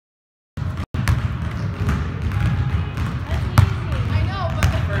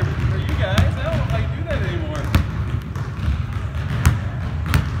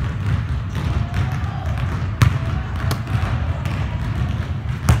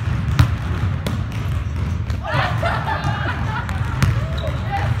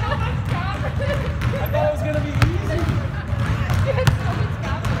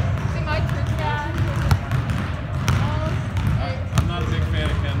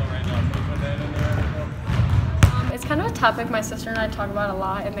topic my sister and I talk about a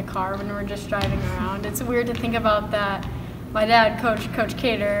lot in the car when we're just driving around. It's weird to think about that. My dad coached Coach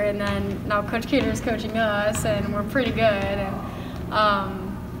Cater, and then now Coach Cater is coaching us, and we're pretty good. And I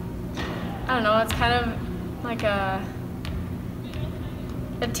don't know, it's kind of like a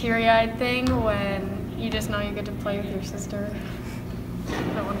teary-eyed thing when you just know you get to play with your sister. I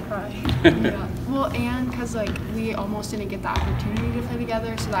don't want to cry. Yeah. Well, and because like we almost didn't get the opportunity to play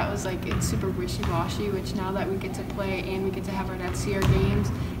together, so that was like it's super wishy-washy. Which now that we get to play and we get to have our dads see our games,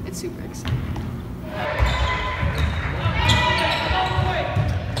 it's super exciting.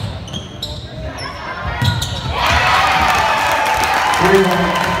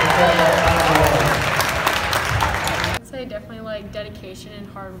 I'd say definitely like dedication and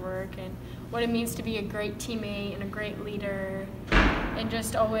hard work and what it means to be a great teammate and a great leader, and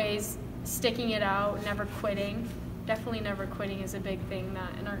just always sticking it out, never quitting. Definitely never quitting is a big thing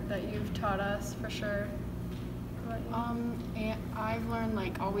that you've taught us for sure. And I've learned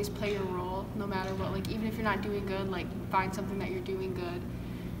like always play your role no matter what. Like even if you're not doing good, like find something that you're doing good.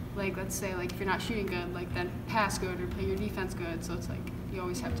 Like let's say like if you're not shooting good, like then pass good or play your defense good. So it's like you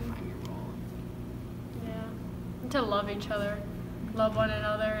always have to find your role. Yeah, and to love each other, love one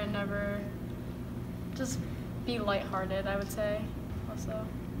another, and never just be lighthearted. I would say also.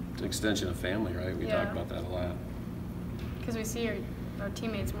 It's an extension of family, right? We talk about that a lot. Because we see our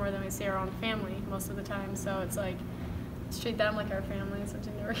teammates more than we see our own family most of the time, so it's like let's treat them like our family, since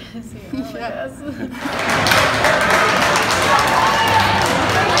you're never gonna see them like us.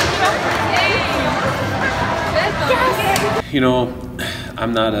 You know,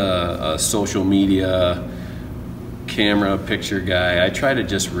 I'm not a social media camera picture guy. I try to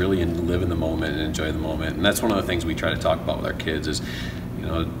just really live in the moment and enjoy the moment, and that's one of the things we try to talk about with our kids is, you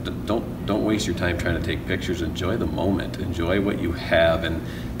know, don't waste your time trying to take pictures. Enjoy the moment. Enjoy what you have, and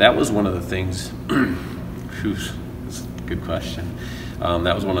that was one of the things. That's a good question.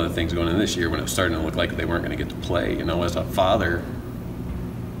 That was one of the things going in this year when it was starting to look like they weren't going to get to play. You know, as a father.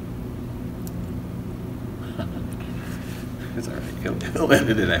 It's all right. He'll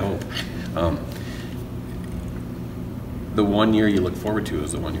edit it, I hope. The one year you look forward to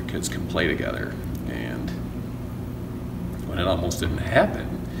is the one your kids can play together, and when it almost didn't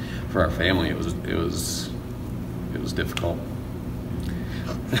happen for our family, it was difficult.